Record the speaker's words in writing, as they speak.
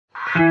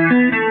Years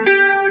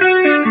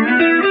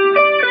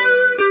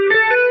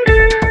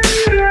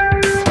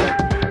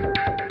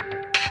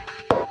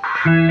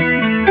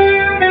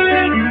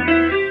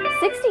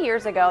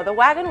ago, the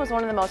wagon was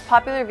one of the most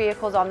popular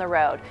vehicles on the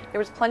road. There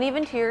was plenty of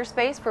interior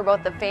space for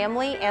both the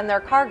family and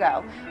their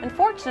cargo.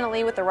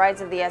 Unfortunately, with the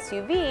rise of the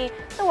SUV,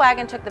 the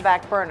wagon took the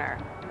back burner.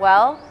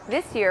 Well,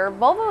 this year,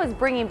 Volvo is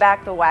bringing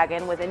back the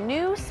wagon with a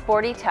new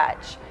sporty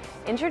touch.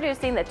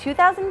 Introducing the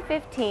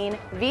 2015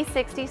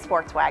 V60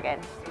 sports wagon.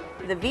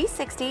 The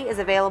V60 is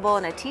available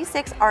in a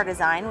T6 R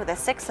design with a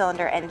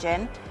 6-cylinder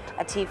engine,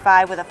 a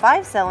T5 with a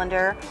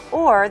 5-cylinder,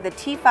 or the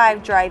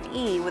T5 Drive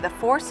E with a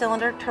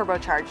 4-cylinder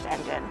turbocharged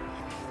engine.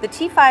 The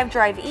T5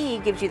 Drive E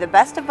gives you the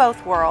best of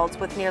both worlds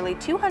with nearly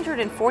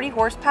 240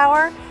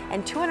 horsepower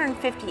and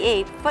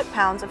 258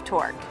 foot-pounds of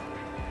torque.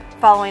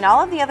 Following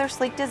all of the other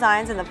sleek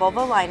designs in the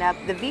Volvo lineup,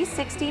 the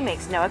V60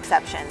 makes no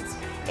exceptions.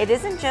 It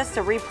isn't just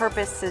a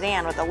repurposed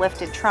sedan with a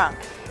lifted trunk.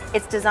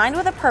 It's designed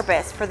with a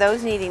purpose for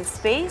those needing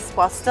space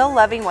while still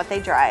loving what they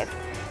drive.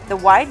 The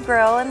wide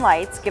grille and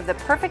lights give the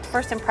perfect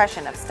first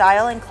impression of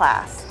style and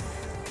class.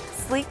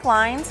 Sleek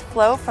lines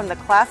flow from the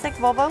classic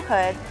Volvo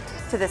hood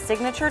to the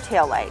signature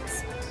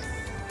taillights.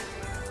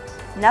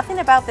 Nothing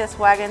about this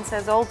wagon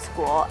says old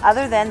school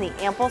other than the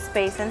ample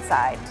space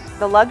inside.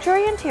 The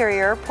luxury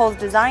interior pulls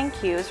design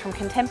cues from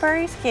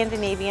contemporary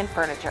Scandinavian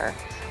furniture.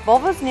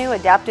 Volvo's new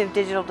adaptive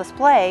digital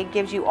display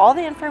gives you all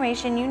the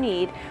information you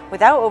need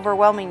without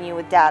overwhelming you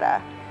with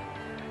data.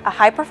 A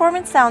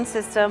high-performance sound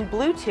system,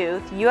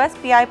 Bluetooth,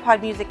 USB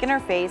iPod music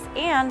interface,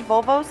 and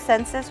Volvo's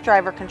Sensus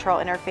driver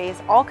control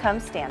interface all come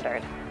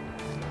standard.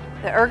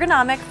 The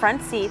ergonomic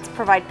front seats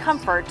provide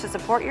comfort to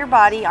support your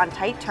body on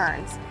tight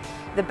turns.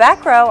 The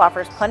back row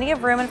offers plenty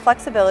of room and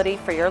flexibility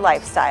for your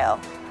lifestyle.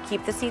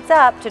 Keep the seats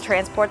up to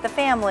transport the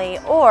family,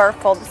 or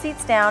fold the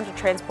seats down to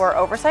transport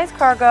oversized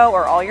cargo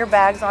or all your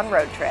bags on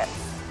road trips.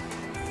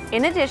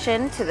 In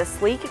addition to the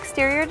sleek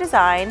exterior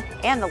design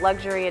and the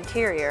luxury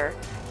interior,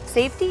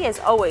 safety is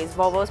always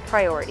Volvo's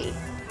priority.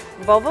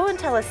 Volvo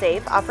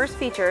IntelliSafe offers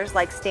features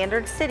like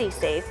standard City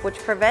Safe, which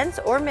prevents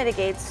or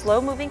mitigates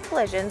slow-moving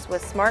collisions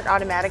with smart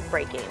automatic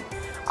braking.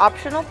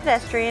 Optional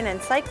pedestrian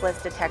and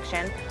cyclist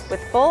detection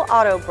with full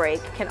auto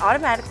brake can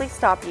automatically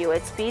stop you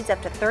at speeds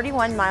up to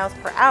 31 miles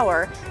per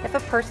hour if a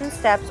person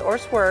steps or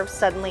swerves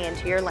suddenly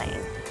into your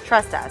lane.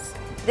 Trust us,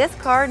 this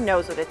car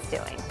knows what it's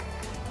doing.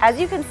 As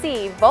you can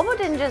see, Volvo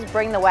didn't just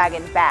bring the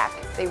wagon back,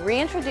 they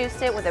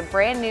reintroduced it with a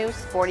brand new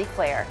sporty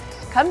flair.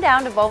 Come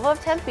down to Volvo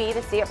of Tempe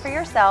to see it for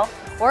yourself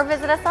or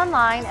visit us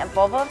online at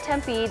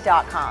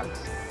volvooftempe.com.